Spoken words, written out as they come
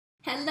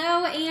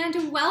Hello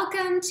and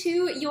welcome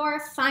to your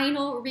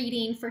final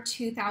reading for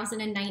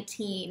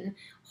 2019.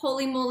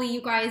 Holy moly,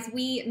 you guys,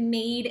 we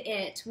made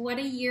it. What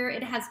a year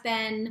it has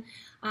been.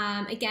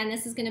 Again,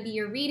 this is going to be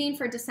your reading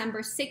for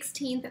December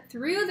 16th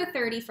through the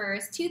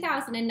 31st,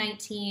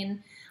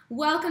 2019.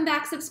 Welcome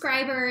back,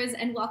 subscribers,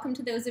 and welcome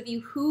to those of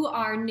you who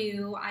are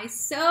new. I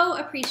so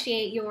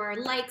appreciate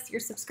your likes, your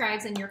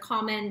subscribes, and your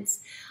comments.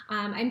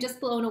 I'm just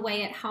blown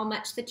away at how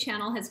much the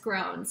channel has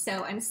grown.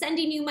 So I'm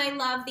sending you my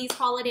love these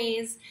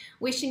holidays,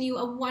 wishing you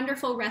a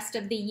wonderful rest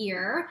of the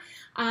year.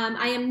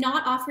 I am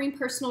not offering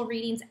personal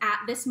readings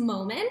at this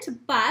moment,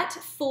 but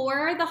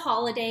for the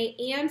holiday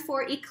and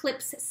for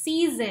eclipse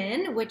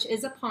season, which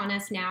is upon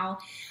us now,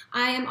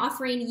 I am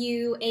offering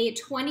you a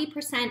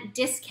 20%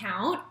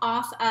 discount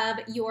off of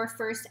your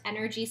first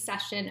energy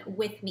session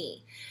with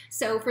me.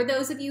 So for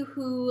those of you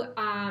who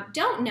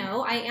don't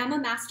know, I am a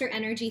master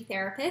energy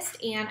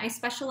therapist and I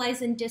specialize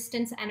in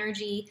distance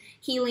energy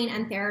healing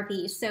and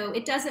therapy. So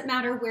it doesn't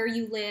matter where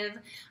you live.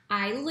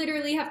 I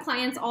literally have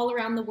clients all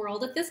around the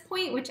world at this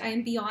point, which I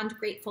am beyond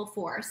grateful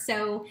for.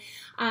 So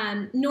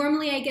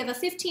normally I give a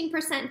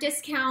 15%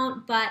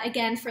 discount, but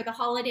again, for the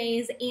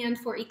holidays and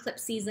for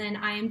eclipse season,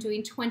 I am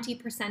doing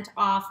 20%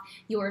 off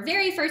your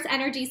very first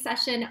energy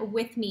session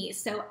with me.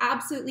 So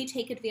absolutely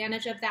take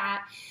advantage of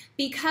that.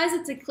 Because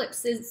it's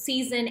eclipse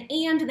season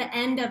and the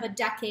end of a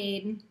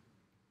decade,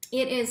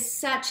 it is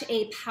such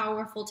a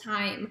powerful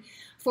time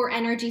for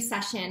energy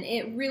session.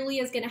 It really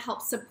is going to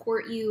help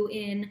support you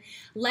in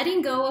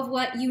letting go of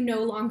what you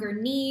no longer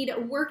need,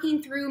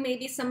 working through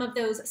maybe some of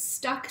those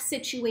stuck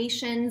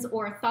situations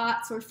or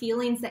thoughts or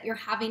feelings that you're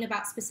having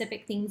about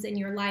specific things in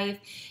your life.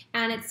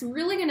 And it's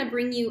really going to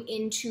bring you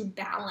into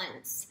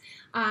balance,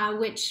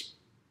 which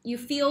you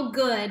feel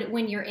good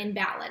when you're in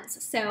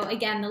balance. So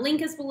again, the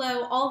link is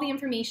below. All the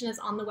information is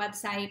on the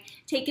website.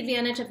 Take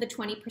advantage of the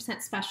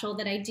 20% special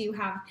that I do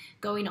have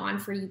going on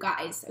for you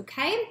guys,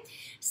 okay?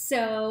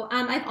 So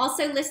I've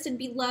also listed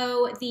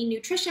below the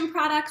nutrition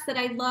products that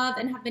I love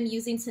and have been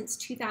using since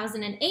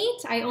 2008.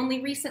 I only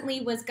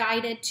recently was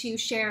guided to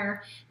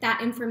share that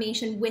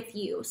information with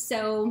you.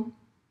 So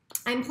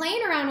I'm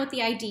playing around with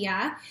the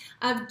idea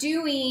of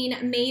doing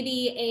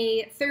maybe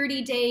a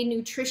 30-day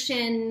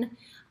nutrition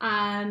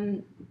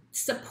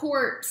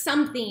support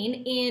something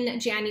in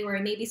January,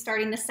 maybe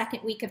starting the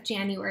second week of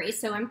January.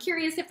 So I'm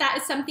curious if that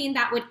is something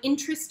that would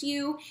interest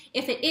you.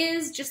 If it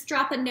is, just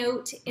drop a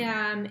note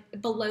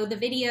below the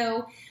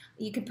video.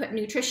 You could put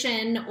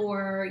nutrition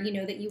or, you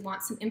know, that you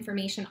want some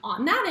information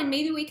on that, and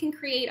maybe we can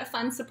create a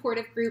fun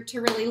supportive group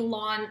to really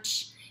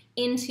launch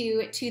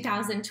into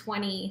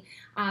 2020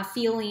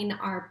 feeling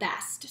our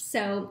best.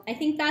 So I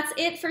think that's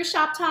it for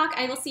Shop Talk.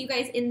 I will see you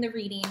guys in the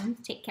reading.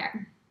 Take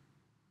care.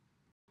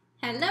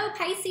 Hello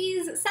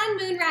Pisces, Sun,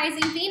 Moon,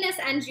 Rising, Venus,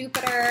 and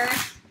Jupiter.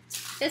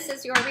 This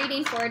is your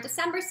reading for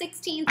December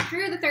 16th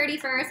through the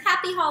 31st.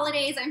 Happy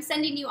holidays. I'm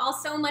sending you all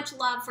so much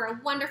love for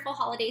a wonderful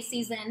holiday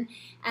season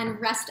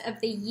and rest of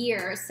the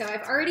year. So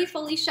I've already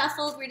fully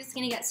shuffled. We're just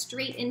going to get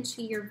straight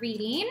into your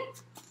reading.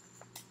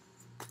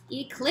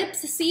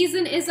 Eclipse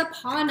season is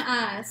upon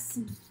us.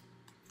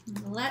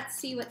 Let's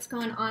see what's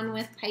going on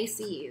with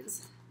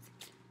Pisces.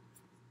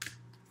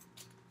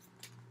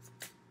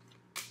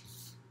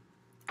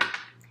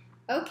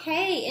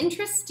 Okay,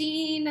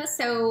 interesting.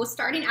 So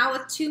starting out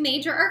with two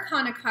major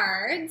arcana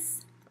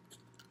cards.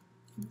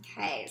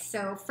 Okay,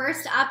 so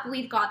first up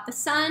we've got the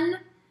Sun,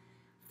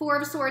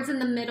 Four of Swords in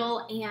the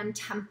middle, and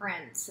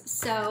Temperance.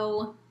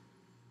 So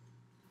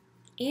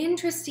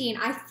interesting.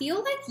 I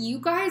feel like you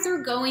guys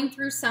are going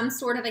through some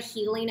sort of a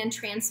healing and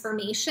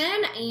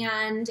transformation,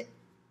 and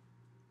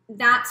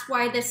that's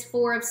why this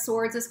Four of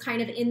Swords is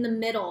kind of in the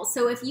middle.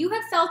 So if you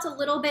have felt a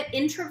little bit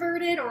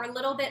introverted or a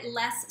little bit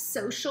less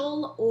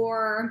social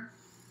or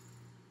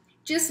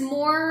just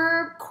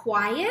more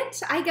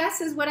quiet, I guess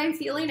is what I'm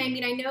feeling. I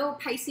mean, I know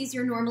Pisces,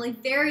 you're normally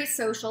very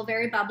social,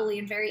 very bubbly,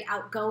 and very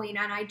outgoing,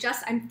 and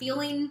I'm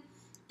feeling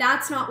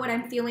that's not what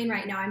I'm feeling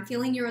right now. I'm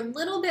feeling you're a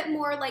little bit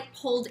more like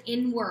pulled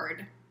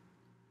inward.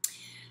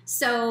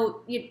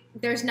 So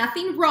there's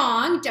nothing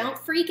wrong. Don't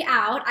freak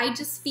out. I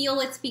just feel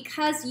it's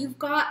because you've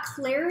got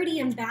clarity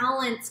and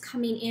balance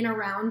coming in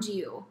around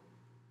you.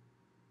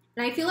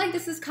 And I feel like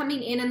this is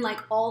coming in like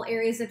all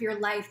areas of your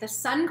life. The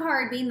Sun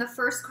card being the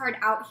first card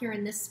out here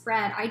in this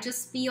spread, I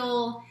just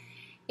feel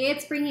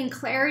it's bringing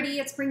clarity,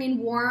 it's bringing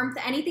warmth.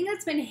 Anything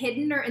that's been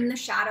hidden or in the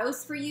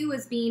shadows for you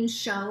is being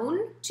shown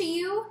to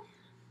you,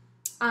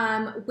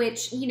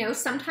 which, you know,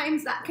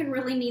 sometimes that can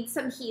really need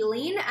some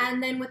healing.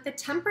 And then with the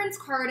Temperance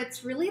card,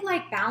 it's really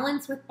like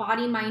balance with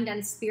body, mind,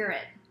 and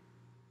spirit.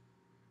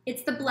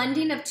 It's the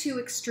blending of two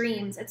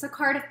extremes. It's a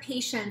card of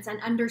patience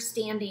and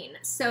understanding.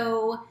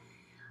 So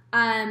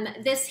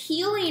this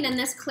healing and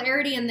this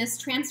clarity and this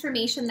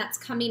transformation that's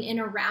coming in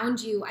around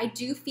you, I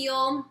do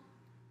feel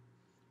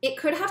it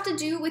could have to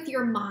do with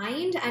your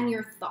mind and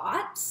your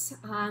thoughts.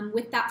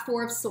 With that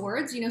Four of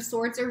Swords, you know,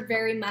 swords are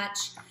very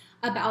much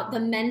about the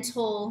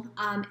mental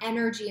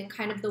energy and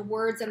kind of the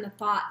words and the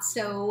thoughts.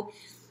 So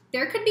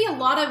there could be a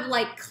lot of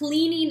like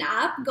cleaning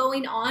up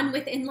going on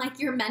within like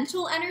your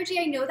mental energy.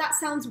 I know that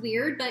sounds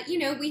weird, but you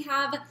know, we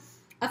have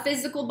a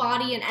physical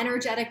body, an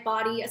energetic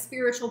body, a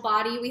spiritual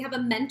body. We have a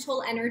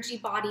mental energy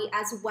body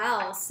as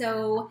well.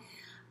 So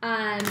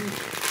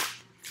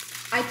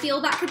I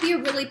feel that could be a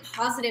really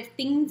positive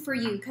thing for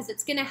you because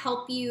it's going to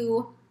help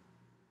you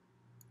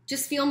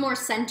just feel more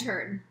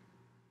centered.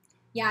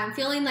 Yeah, I'm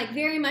feeling like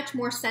very much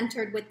more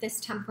centered with this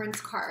Temperance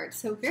card.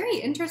 So very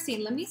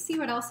interesting. Let me see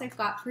what else I've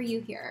got for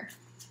you here.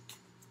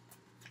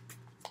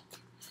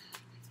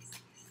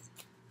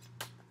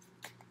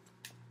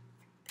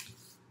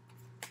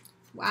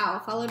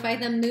 Wow, followed by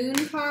the Moon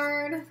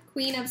card,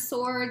 Queen of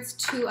Swords,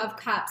 Two of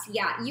Cups.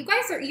 Yeah, you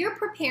guys you're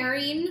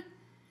preparing.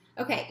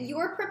 Okay,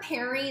 you're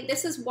preparing.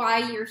 This is why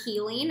you're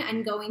healing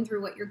and going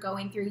through what you're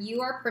going through. You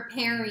are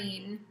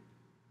preparing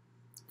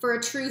for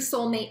a true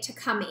soulmate to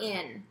come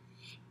in.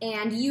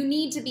 And you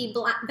need to be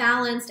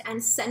balanced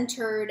and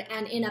centered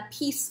and in a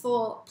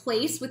peaceful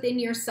place within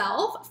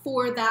yourself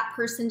for that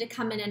person to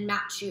come in and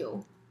match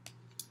you.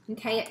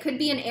 Okay, it could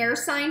be an air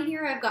sign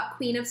here. I've got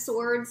Queen of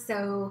Swords,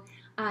 so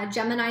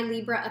Gemini,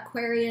 Libra,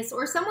 Aquarius,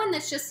 or someone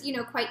that's just, you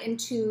know, quite in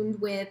tune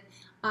with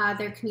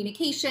their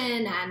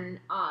communication and,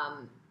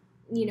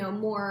 you know,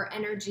 more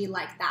energy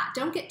like that.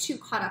 Don't get too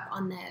caught up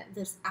on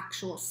the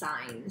actual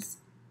signs.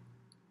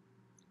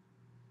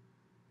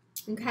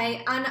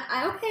 Okay,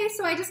 okay,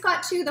 so I just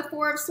got to the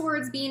Four of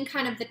Swords being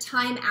kind of the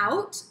time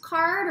out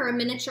card or a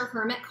miniature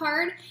hermit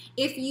card.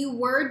 If you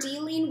were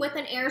dealing with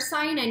an air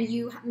sign and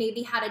you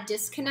maybe had a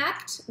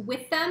disconnect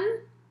with them,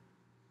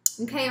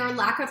 okay, or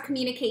lack of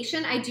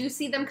communication, I do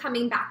see them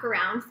coming back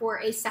around for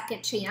a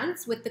second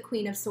chance with the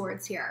Queen of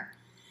Swords here.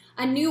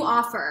 A new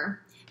offer,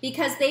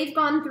 because they've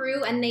gone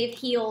through and they've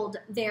healed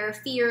their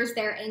fears,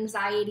 their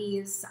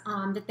anxieties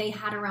that they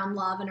had around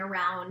love and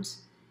around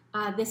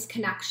this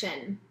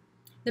connection.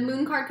 The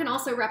Moon card can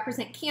also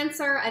represent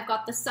Cancer. I've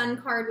got the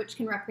Sun card, which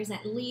can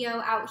represent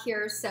Leo out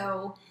here.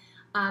 So,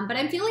 but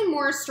I'm feeling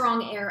more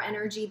strong air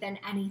energy than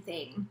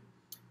anything.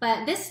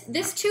 But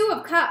this Two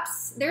of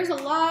Cups, there's a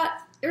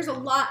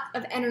lot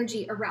of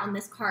energy around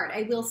this card.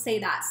 I will say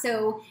that.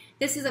 So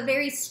this is a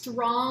very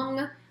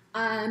strong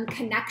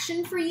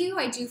connection for you.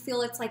 I do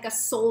feel it's like a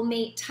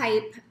soulmate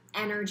type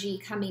energy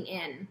coming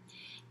in.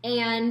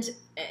 And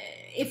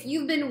if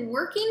you've been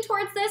working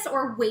towards this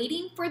or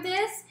waiting for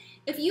this,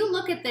 if you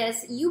look at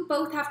this, you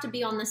both have to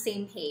be on the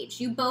same page.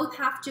 You both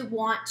have to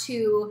want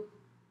to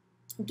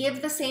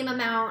give the same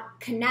amount,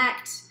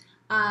 connect,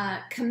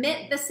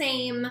 commit the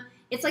same.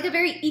 It's like a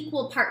very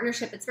equal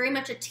partnership. It's very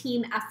much a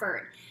team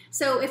effort.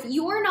 So if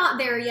you're not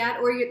there yet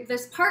or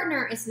this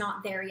partner is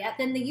not there yet,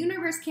 then the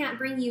universe can't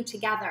bring you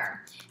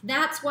together.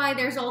 That's why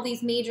there's all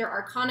these major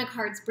arcana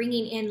cards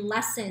bringing in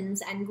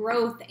lessons and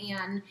growth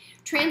and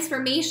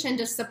transformation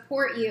to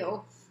support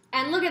you.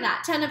 And look at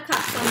that, 10 of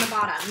Cups on the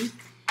bottom.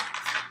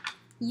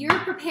 You're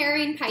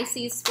preparing,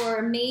 Pisces,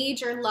 for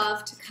major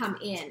love to come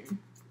in.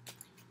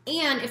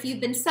 And if you've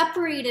been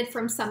separated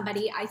from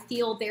somebody, I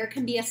feel there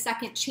can be a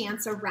second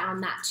chance around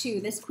that too.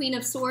 This Queen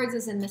of Swords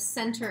is in the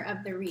center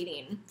of the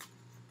reading.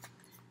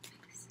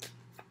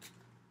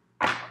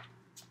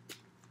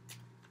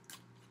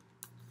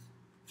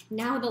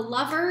 Now the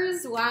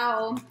Lovers,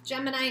 wow,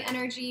 Gemini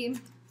energy.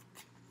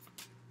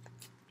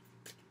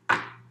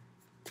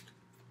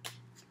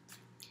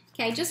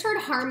 Okay, I just heard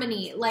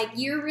harmony. Like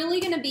you're really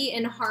going to be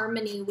in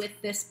harmony with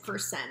this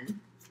person.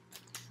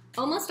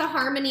 Almost a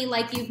harmony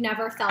like you've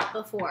never felt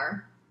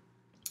before.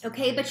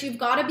 Okay, but you've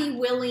got to be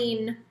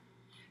willing.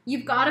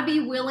 You've got to be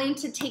willing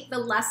to take the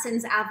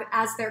lessons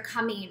as they're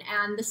coming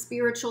and the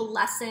spiritual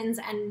lessons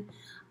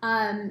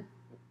and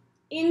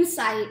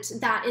insight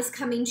that is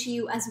coming to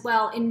you as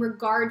well in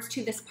regards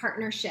to this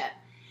partnership.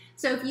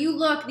 So if you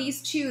look,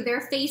 these two,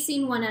 they're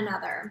facing one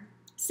another.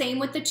 Same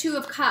with the Two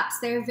of Cups.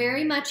 They're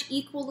very much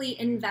equally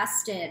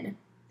invested.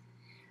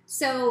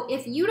 So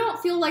if you don't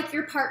feel like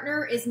your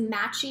partner is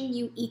matching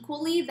you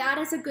equally, that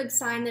is a good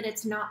sign that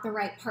it's not the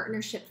right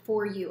partnership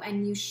for you.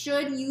 And you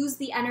should use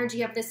the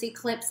energy of this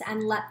eclipse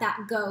and let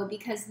that go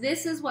because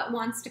this is what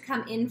wants to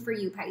come in for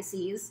you,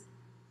 Pisces.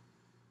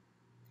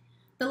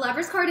 The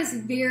Lovers card is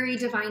very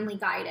divinely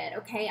guided,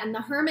 okay? And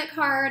the Hermit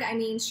card, I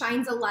mean,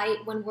 shines a light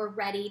when we're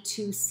ready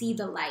to see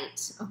the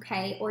light,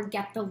 okay? Or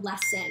get the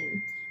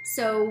lesson.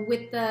 So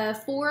with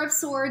the Four of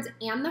Swords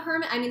and the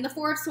Hermit, I mean, the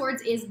Four of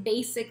Swords is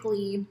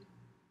basically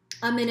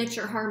a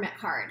miniature hermit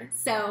card.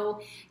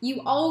 So you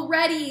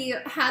already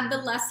had the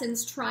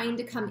lessons trying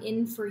to come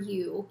in for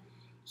you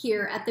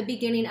here at the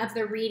beginning of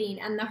the reading.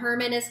 And the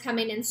Hermit is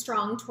coming in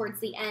strong towards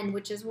the end,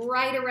 which is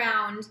right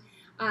around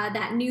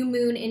that new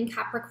moon in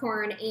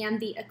Capricorn and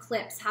the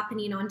eclipse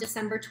happening on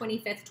December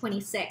 25th,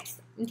 26th,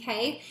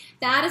 okay?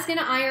 That is going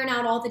to iron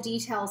out all the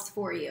details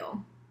for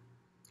you.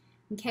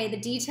 Okay, the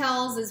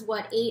details is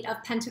what Eight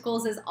of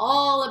Pentacles is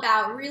all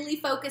about, really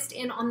focused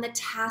in on the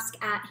task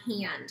at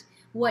hand,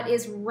 what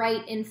is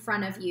right in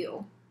front of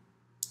you.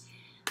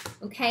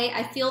 Okay,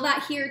 I feel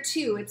that here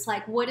too. It's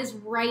like, what is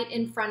right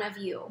in front of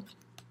you?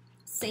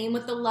 Same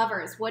with the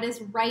Lovers. What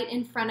is right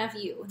in front of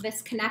you?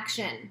 This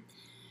connection.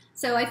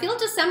 So I feel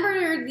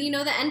December, you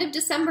know, the end of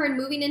December and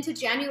moving into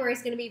January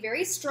is going to be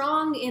very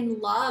strong in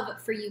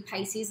love for you,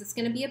 Pisces. It's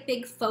going to be a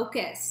big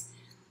focus.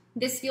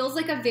 This feels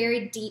like a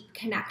very deep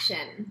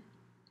connection.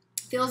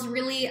 Feels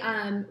really,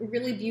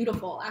 really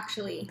beautiful,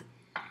 actually.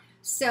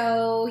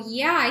 So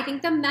yeah, I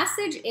think the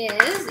message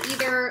is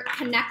either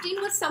connecting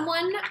with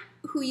someone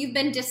who you've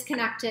been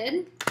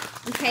disconnected,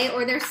 okay,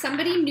 or there's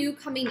somebody new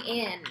coming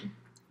in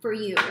for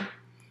you.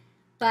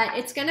 But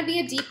it's going to be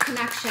a deep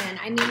connection.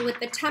 I mean, with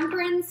the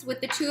Temperance, with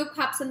the Two of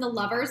Cups, and the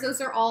Lovers,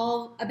 those are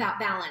all about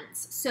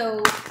balance.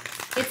 So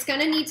it's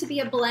going to need to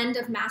be a blend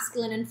of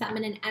masculine and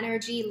feminine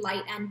energy,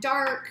 light and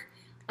dark,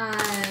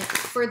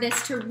 for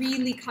this to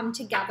really come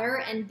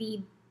together and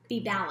be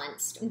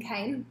balanced,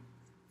 okay?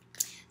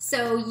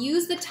 So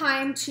use the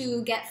time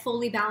to get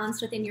fully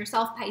balanced within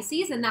yourself,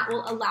 Pisces, and that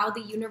will allow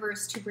the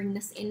universe to bring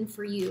this in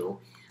for you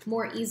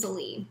more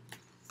easily.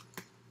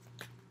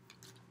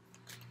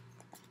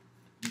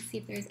 Let's see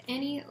if there's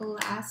any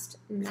last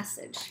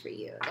message for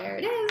you. There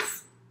it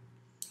is.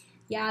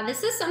 Yeah,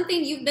 this is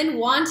something you've been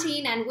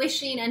wanting and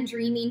wishing and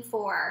dreaming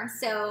for.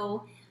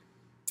 So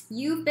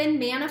you've been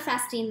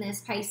manifesting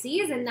this,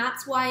 Pisces, and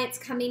that's why it's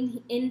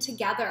coming in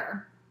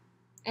together.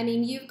 I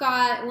mean, you've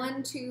got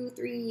 1, 2,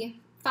 3,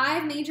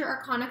 5 major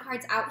arcana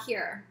cards out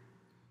here.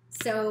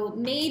 So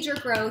major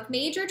growth,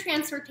 major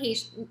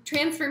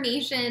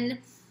transformation.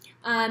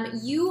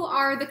 You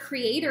are the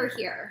creator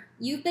here.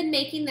 You've been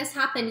making this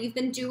happen. You've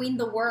been doing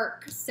the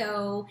work.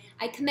 So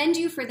I commend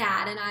you for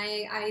that. And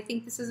I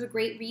think this is a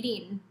great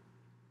reading.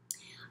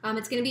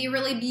 It's going to be a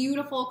really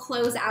beautiful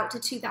close out to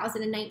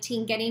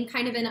 2019, getting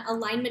kind of in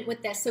alignment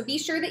with this. So be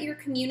sure that you're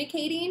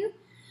communicating,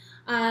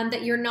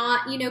 that you're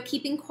not, you know,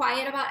 keeping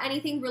quiet about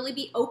anything. Really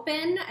be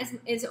open,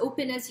 as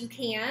open as you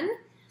can.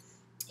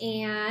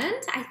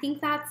 And I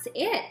think that's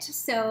it.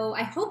 So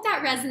I hope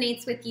that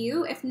resonates with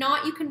you. If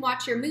not, you can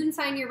watch your moon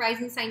sign, your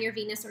rising sign, your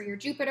Venus, or your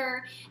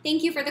Jupiter.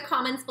 Thank you for the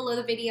comments below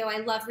the video. I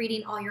love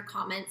reading all your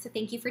comments. So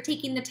thank you for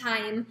taking the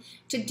time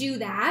to do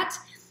that.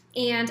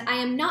 And I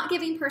am not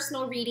giving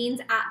personal readings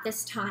at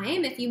this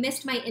time. If you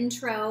missed my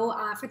intro,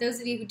 for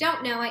those of you who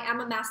don't know, I am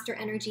a master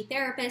energy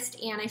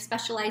therapist and I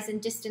specialize in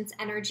distance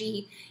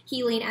energy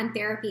healing and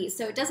therapy.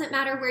 So it doesn't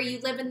matter where you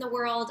live in the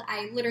world.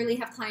 I literally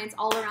have clients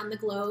all around the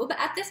globe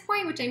at this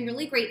point, which I'm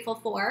really grateful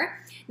for.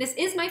 This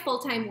is my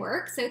full-time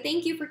work, so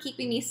thank you for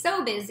keeping me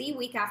so busy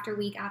week after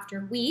week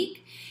after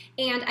week.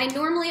 And I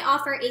normally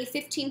offer a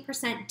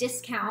 15%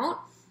 discount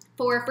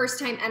for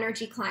first-time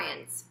energy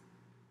clients.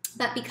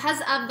 But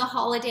because of the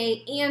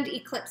holiday and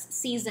eclipse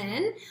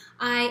season,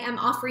 I am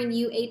offering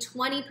you a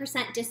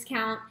 20%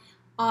 discount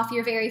off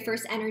your very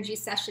first energy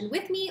session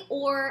with me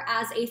or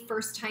as a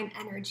first-time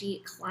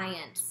energy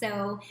client.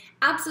 So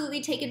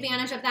absolutely take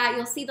advantage of that.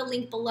 You'll see the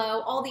link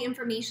below. All the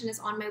information is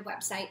on my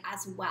website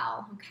as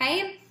well,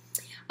 okay?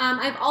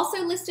 I've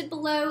also listed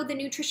below the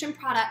nutrition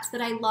products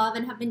that I love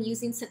and have been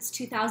using since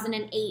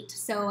 2008.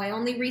 So I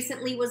only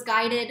recently was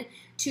guided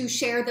to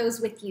share those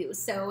with you.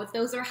 So if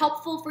those are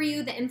helpful for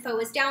you, the info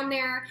is down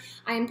there.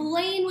 I'm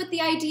playing with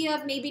the idea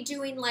of maybe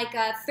doing like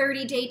a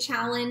 30-day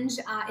challenge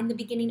in the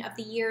beginning of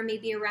the year,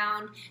 maybe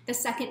around the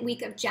second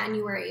week of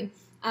January.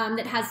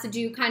 That has to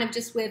do kind of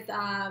just with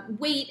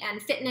weight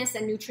and fitness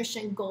and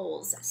nutrition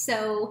goals.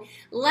 So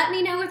let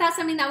me know if that's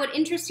something that would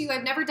interest you.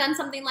 I've never done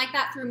something like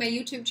that through my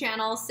YouTube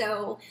channel.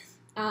 So,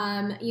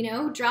 you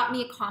know, drop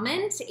me a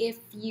comment if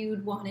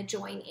you'd want to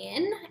join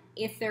in,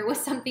 if there was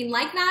something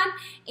like that,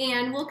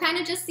 and we'll kind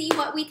of just see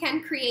what we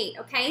can create,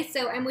 okay?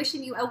 So I'm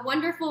wishing you a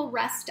wonderful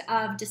rest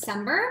of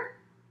December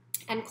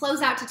and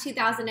close out to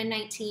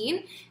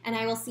 2019, and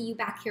I will see you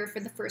back here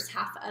for the first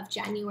half of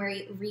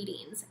January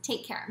readings.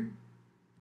 Take care.